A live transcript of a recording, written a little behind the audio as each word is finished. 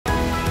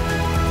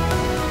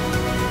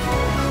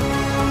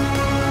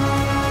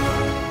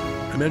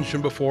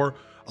mentioned before,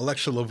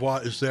 Alexa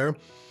Lavoie is there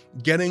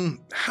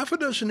getting half a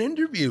dozen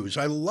interviews.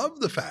 I love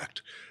the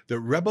fact that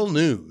Rebel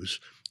News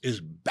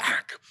is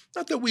back.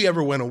 Not that we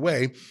ever went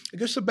away. I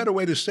guess the better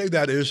way to say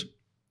that is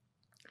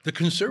the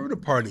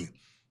Conservative Party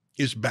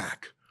is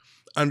back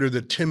under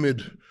the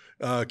timid,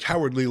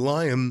 cowardly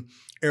lion,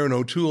 Aaron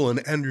O'Toole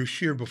and Andrew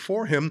Scheer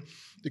before him.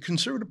 The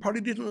Conservative Party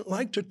didn't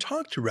like to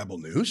talk to Rebel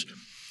News.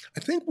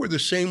 I think we're the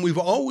same we've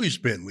always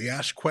been. We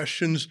ask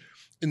questions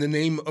in the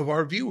name of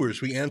our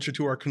viewers. We answer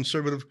to our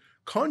conservative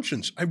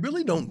conscience. I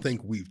really don't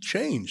think we've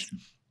changed.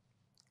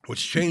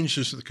 What's changed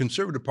is the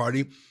Conservative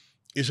Party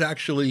is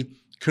actually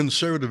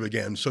conservative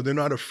again, so they're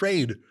not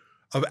afraid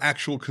of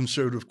actual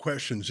conservative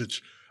questions. It's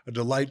a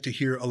delight to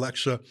hear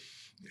Alexa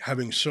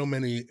having so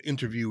many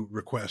interview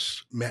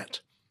requests met.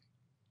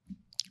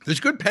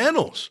 There's good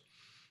panels.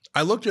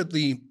 I looked at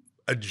the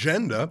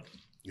agenda.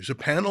 There's a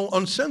panel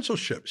on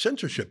censorship,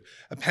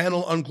 a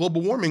panel on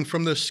global warming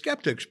from the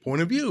skeptic's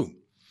point of view,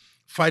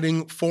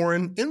 fighting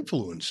foreign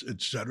influence,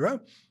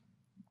 etc.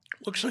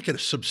 Looks like a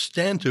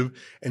substantive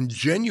and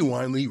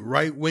genuinely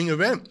right-wing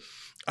event.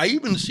 I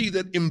even see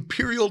that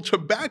Imperial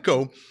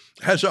Tobacco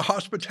has a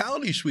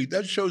hospitality suite.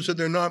 That shows that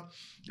they're not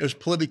as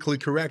politically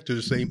correct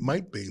as they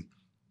might be.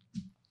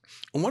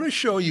 I want to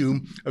show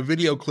you a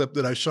video clip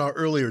that I saw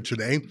earlier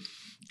today.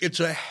 It's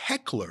a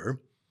heckler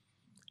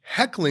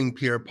heckling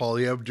Pierre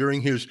Poilievre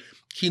during his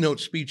keynote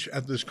speech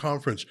at this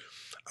conference.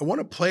 I want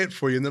to play it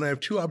for you, and then I have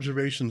two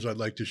observations I'd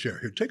like to share.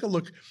 Here, take a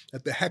look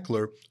at the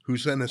heckler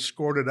who's then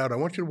escorted out. I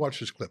want you to watch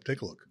this clip.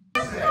 Take a look.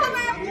 Because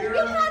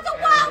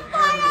of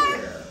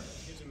wildfire!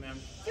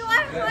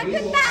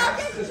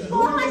 200,000,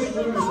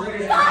 400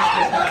 people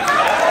fired!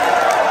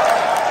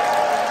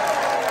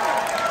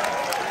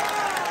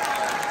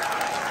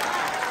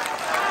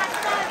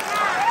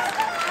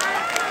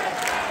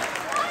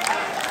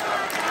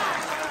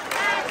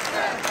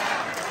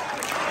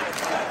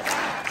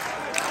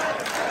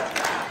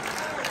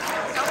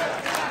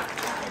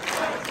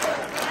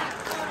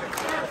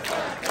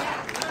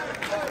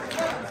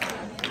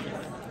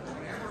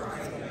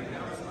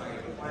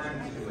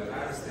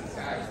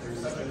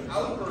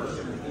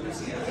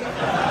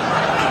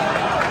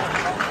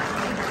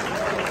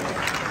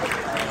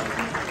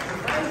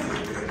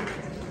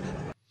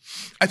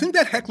 I think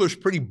that heckler's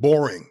pretty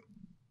boring.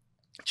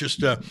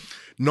 Just a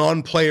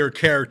non-player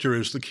character,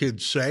 as the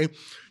kids say,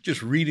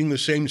 just reading the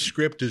same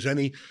script as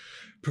any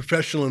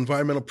professional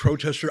environmental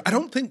protester. I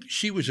don't think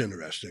she was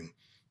interesting.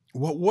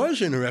 What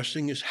was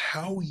interesting is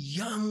how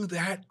young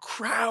that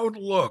crowd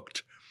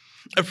looked.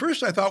 At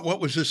first, I thought, what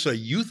was this, a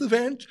youth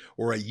event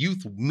or a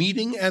youth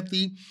meeting at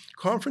the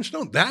conference?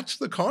 No, that's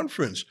the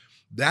conference.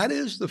 That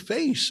is the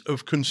face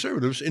of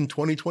conservatives in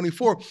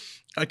 2024.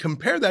 I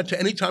compare that to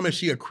any time I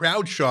see a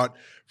crowd shot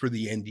for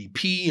the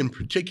NDP in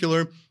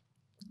particular.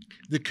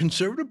 The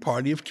Conservative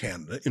Party of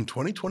Canada in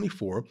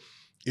 2024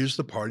 is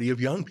the party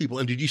of young people.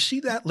 And did you see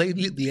that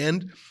lady at the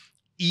end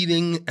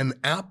eating an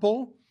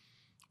apple?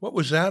 What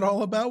was that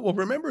all about? Well,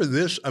 remember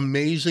this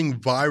amazing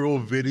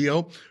viral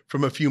video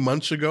from a few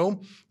months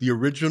ago, the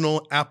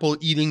original apple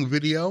eating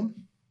video?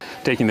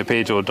 Taking the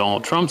page out of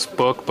Donald Trump's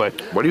book, but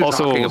what are you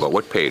also talking about?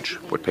 What page?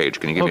 What page?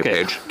 Can you give me a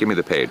page? Give me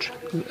the page.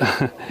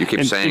 You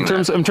keep saying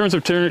in terms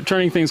of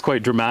turning things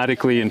quite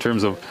dramatically in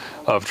terms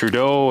of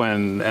Trudeau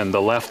and the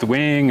left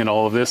wing and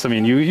all of this. I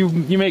mean,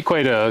 you make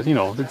quite a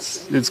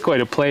it's quite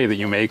a play that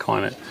you make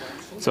on it.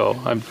 So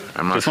I'm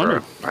not just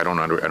sure. wondering.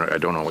 I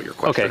don't know what your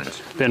question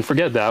is. Then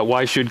forget that.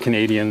 Why should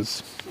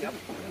Canadians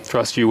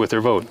trust you with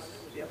their vote?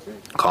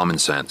 Common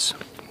sense.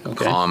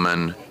 Okay.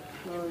 Common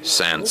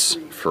sense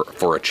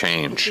for a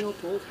change.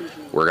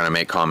 We're going to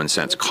make common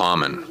sense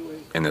common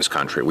in this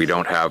country. We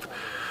don't have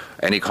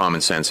any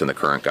common sense in the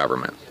current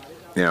government.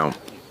 You know,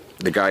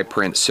 the guy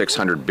prints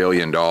 $600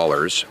 billion,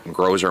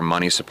 grows our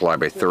money supply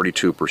by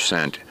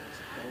 32%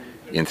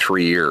 in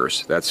 3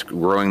 years. That's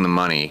growing the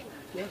money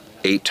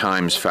 8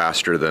 times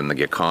faster than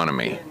the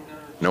economy.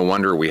 No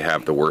wonder we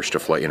have the worst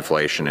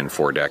inflation in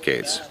 4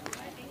 decades.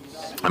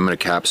 I'm going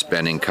to cap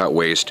spending, cut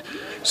waste,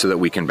 so that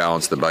we can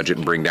balance the budget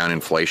and bring down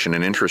inflation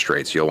and interest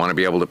rates. You'll want to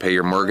be able to pay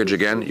your mortgage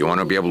again? You want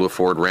to be able to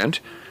afford rent?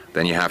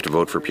 Then you have to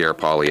vote for Pierre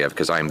Poilievre,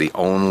 because I'm the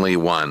only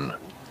one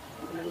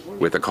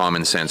with a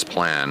common sense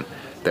plan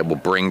that will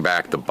bring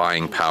back the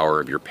buying power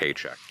of your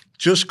paycheck.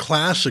 Just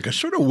classic. I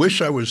sort of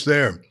wish I was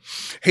there.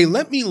 Hey,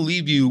 let me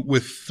leave you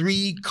with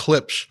 3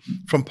 clips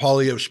from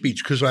Poilievre's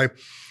speech, because I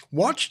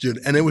watched it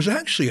and it was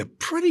actually a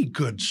pretty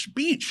good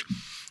speech.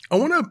 I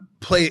want to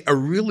play a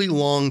really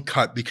long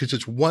cut because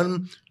it's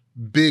one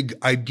big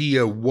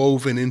idea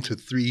woven into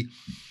 3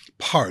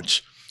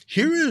 parts.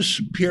 Here is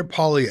Pierre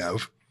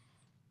Poilievre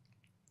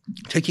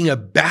taking a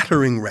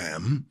battering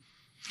ram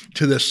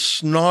to the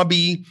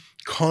snobby,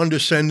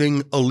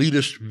 condescending,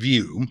 elitist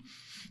view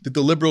that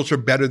the Liberals are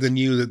better than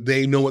you, that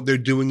they know what they're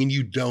doing and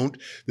you don't,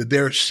 that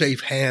they're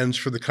safe hands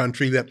for the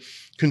country, that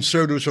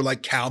Conservatives are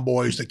like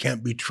cowboys that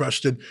can't be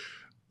trusted.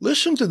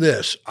 Listen to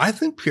this. I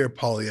think Pierre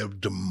Poilievre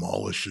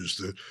demolishes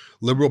the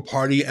Liberal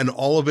Party and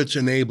all of its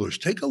enablers.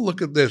 Take a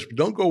look at this.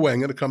 Don't go away. I'm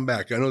going to come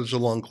back. I know this is a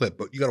long clip,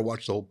 but you got to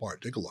watch the whole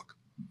part. Take a look.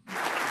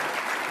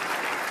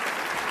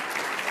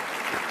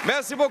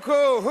 Merci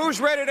beaucoup.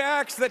 Who's ready to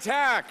axe the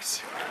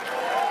tax?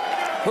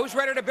 Who's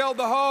ready to build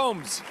the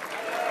homes?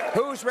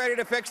 Who's ready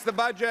to fix the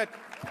budget?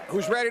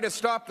 Who's ready to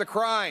stop the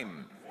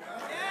crime?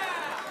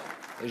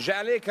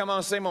 J'allais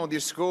commencer mon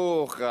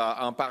discours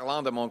en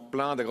parlant de mon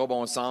plan de gros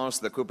bon sens,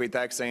 de couper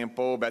taxes et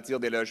impôts, bâtir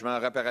des logements,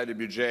 réparer le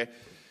budget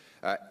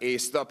et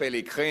stopper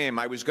les crimes.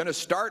 I was going to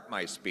start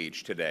my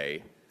speech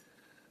today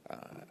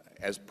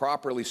as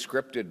properly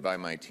scripted by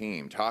my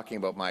team, talking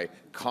about my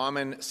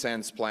common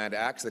sense plan to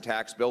axe the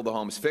tax, build the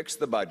homes, fix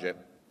the budget,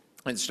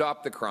 and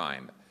stop the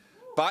crime.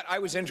 But I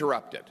was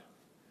interrupted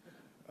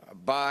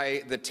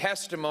by the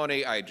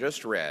testimony I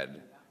just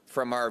read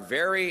from our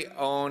very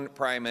own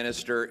Prime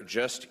Minister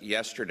just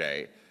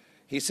yesterday.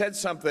 He said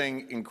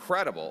something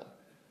incredible,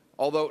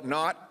 although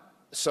not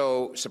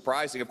so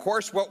surprising. Of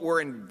course, what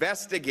we're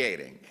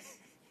investigating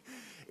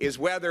is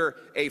whether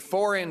a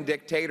foreign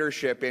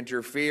dictatorship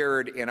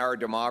interfered in our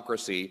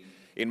democracy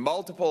in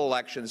multiple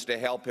elections to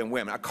help him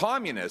win. A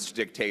communist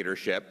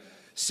dictatorship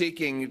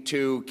seeking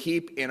to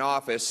keep in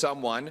office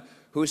someone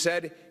who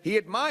said he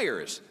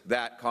admires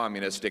that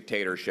communist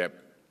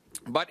dictatorship.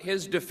 But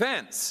his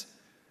defense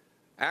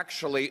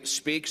actually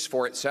speaks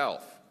for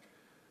itself.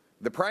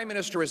 The Prime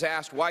Minister was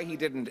asked why he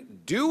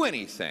didn't do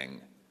anything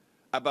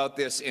about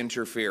this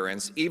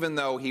interference, even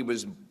though he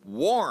was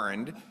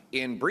warned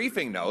in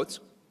briefing notes,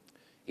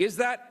 is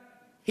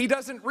that he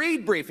doesn't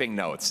read briefing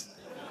notes.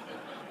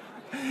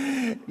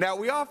 Now,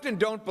 we often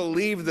don't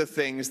believe the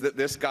things that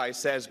this guy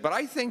says, but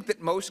I think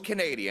that most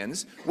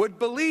Canadians would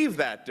believe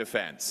that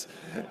defense.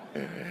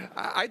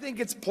 I think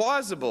it's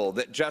plausible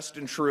that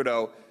Justin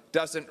Trudeau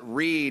doesn't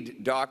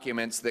read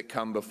documents that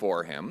come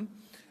before him.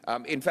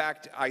 In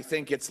fact, I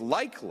think it's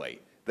likely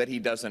that he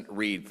doesn't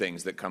read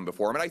things that come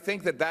before him. And I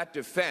think that that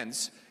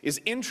defense is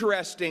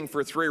interesting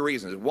for three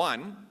reasons.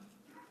 One,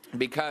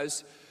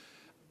 because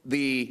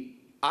the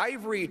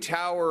ivory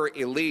tower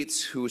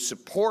elites who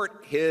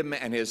support him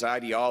and his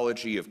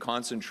ideology of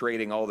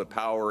concentrating all the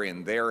power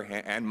in their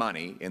and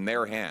money in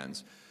their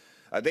hands,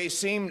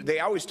 they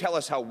always tell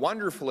us how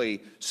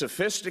wonderfully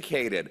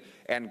sophisticated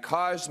and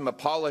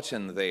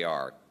cosmopolitan they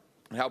are,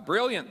 how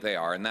brilliant they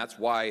are, and that's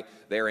why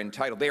they're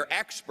entitled. They're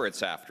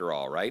experts, after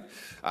all, right?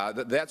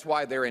 That's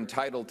why they're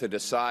entitled to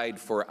decide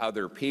for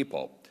other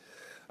people.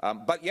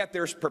 But yet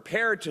they're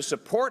prepared to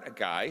support a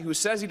guy who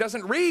says he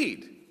doesn't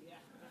read.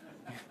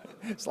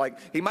 It's like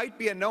he might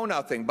be a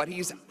know-nothing, but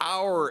he's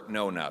our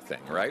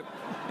know-nothing, right?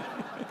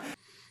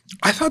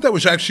 I thought that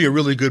was actually a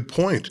really good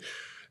point.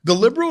 The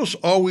Liberals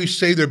always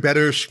say they're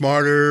better,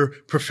 smarter,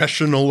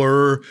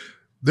 professionaler.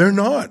 They're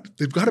not.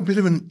 They've got a bit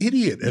of an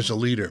idiot as a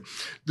leader.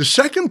 The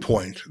second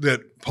point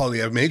that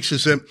Poilievre makes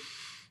is that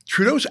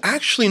Trudeau's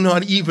actually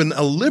not even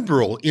a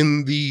Liberal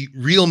in the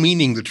real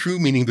meaning, the true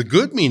meaning, the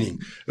good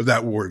meaning of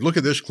that word. Look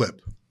at this clip.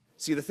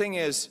 See, the thing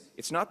is,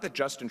 it's not that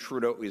Justin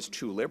Trudeau is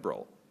too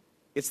liberal.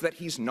 It's that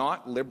he's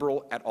not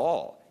liberal at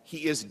all.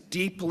 He is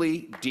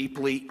deeply,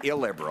 deeply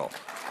illiberal.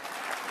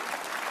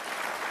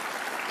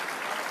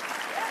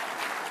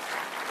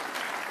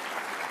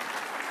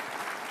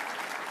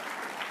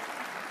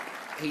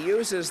 He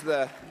uses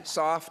the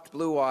soft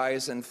blue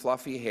eyes and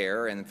fluffy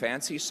hair and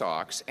fancy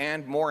socks,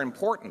 and more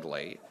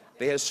importantly,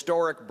 the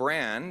historic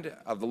brand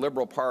of the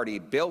Liberal Party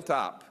built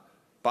up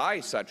by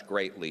such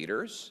great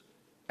leaders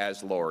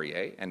as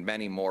Laurier and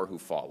many more who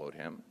followed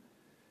him,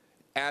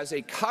 as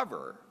a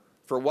cover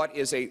for what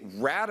is a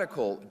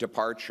radical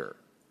departure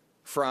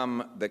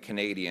from the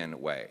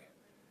Canadian way,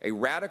 a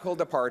radical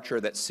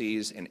departure that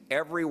sees in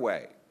every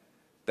way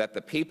that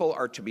the people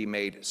are to be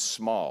made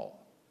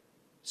small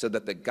so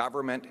that the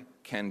government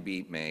can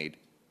be made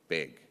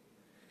big.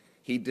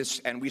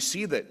 And we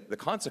see the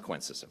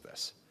consequences of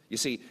this. You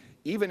see,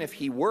 even if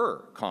he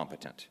were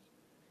competent,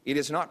 it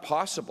is not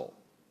possible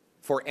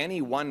for any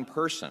one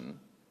person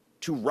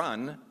to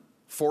run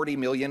 40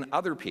 million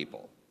other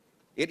people.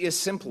 It is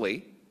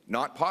simply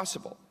not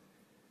possible.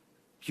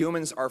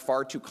 Humans are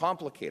far too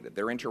complicated,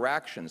 their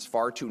interactions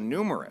far too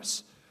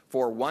numerous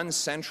for one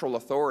central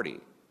authority,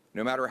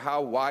 no matter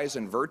how wise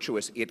and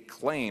virtuous it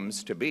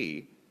claims to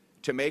be,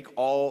 to make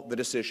all the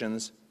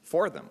decisions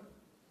for them.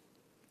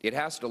 It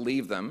has to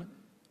leave them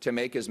to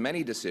make as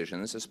many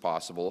decisions as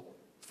possible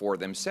for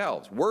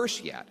themselves. Worse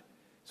yet,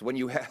 is when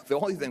you have the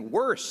only thing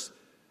worse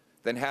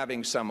than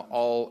having some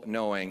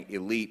all-knowing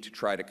elite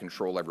try to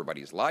control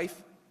everybody's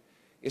life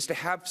is to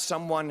have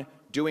someone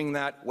doing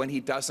that when he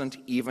doesn't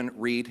even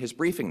read his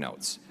briefing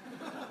notes.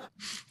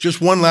 Just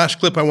one last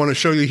clip I want to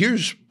show you.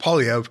 Here's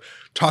Poilievre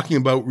talking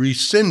about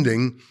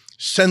rescinding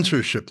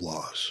censorship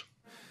laws.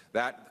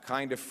 That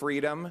kind of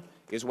freedom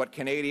is what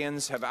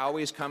Canadians have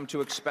always come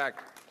to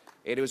expect.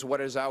 It is what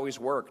has always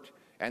worked.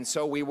 And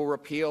so we will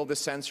repeal the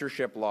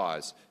censorship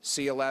laws,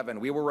 C11.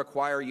 We will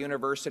require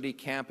university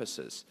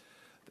campuses,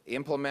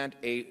 implement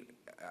a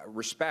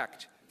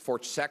respect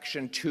for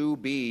Section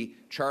 2B,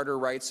 Charter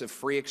Rights of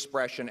Free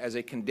Expression, as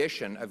a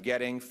condition of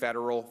getting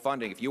federal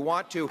funding. If you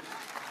want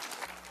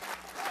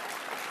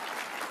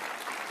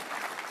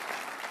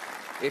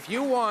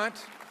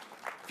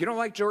you don't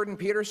like Jordan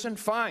Peterson,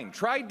 fine.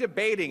 Try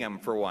debating him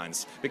for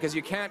once, because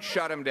you can't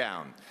shut him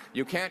down.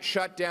 You can't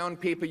shut down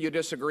people you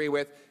disagree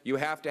with. You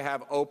have to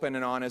have open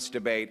and honest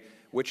debate,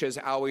 which has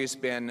always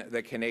been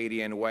the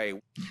Canadian way.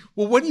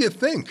 Well, what do you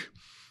think?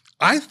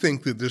 I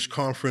think that this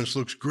conference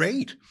looks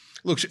great. It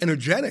looks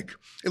energetic.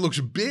 It looks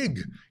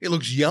big. It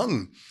looks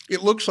young.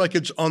 It looks like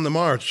it's on the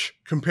march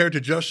compared to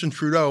Justin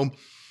Trudeau,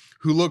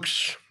 who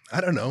looks,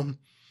 I don't know,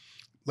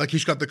 like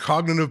he's got the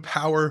cognitive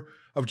power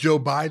of Joe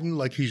Biden,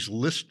 like he's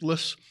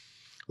listless,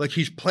 like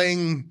he's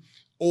playing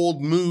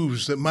old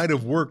moves that might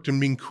have worked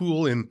and been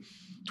cool in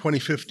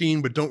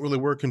 2015, but don't really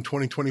work in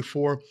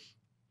 2024.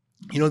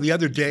 You know, the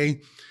other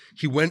day,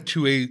 he went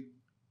to a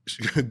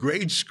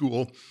grade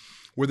school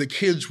where the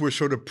kids were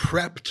sort of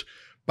prepped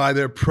by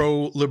their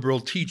pro-liberal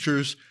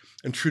teachers,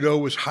 and Trudeau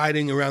was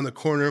hiding around the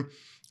corner,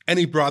 and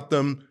he brought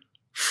them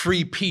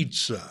free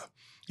pizza.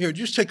 Here,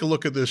 just take a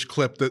look at this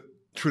clip that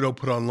Trudeau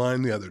put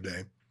online the other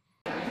day.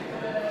 Okay,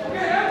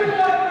 everyone,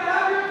 can I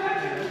have your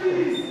attention,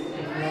 please?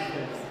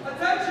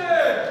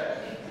 Attention!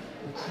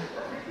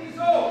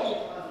 So,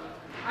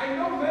 I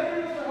know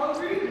many of you are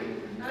hungry,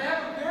 and I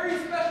have a very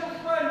special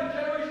friend,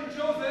 Generation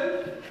Chosen,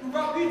 who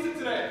brought pizza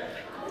today.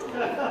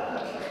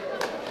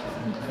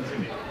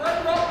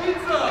 Let's brought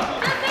pizza!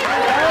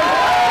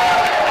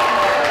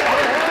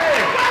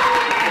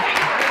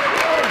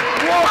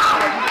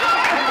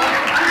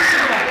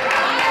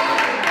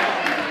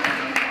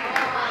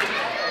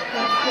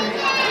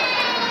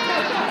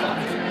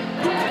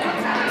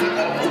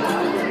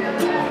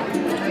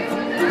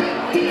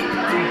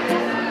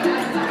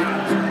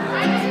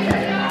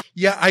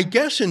 Yeah, I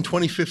guess in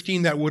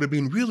 2015 that would have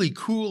been really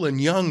cool and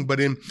young,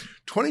 but in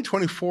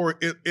 2024,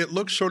 it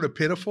looks sort of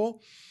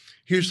pitiful.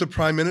 Here's the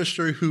prime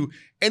minister who,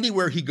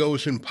 anywhere he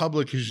goes in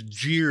public, is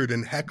jeered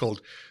and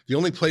heckled. The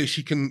only place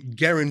he can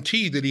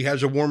guarantee that he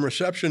has a warm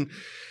reception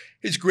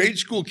is grade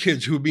school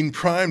kids who have been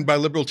primed by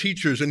liberal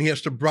teachers, and he has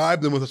to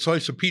bribe them with a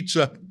slice of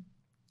pizza.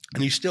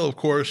 And he still, of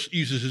course,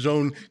 uses his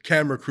own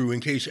camera crew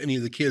in case any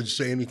of the kids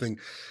say anything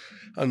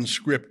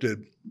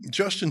unscripted.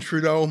 Justin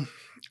Trudeau,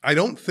 I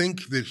don't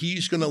think that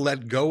he's going to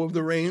let go of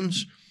the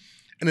reins.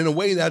 And in a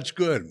way, that's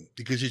good,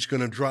 because he's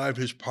going to drive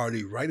his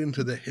party right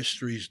into the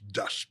history's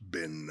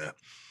dustbin.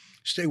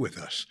 Stay with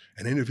us.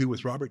 An interview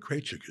with Robert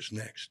Kraychik is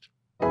next.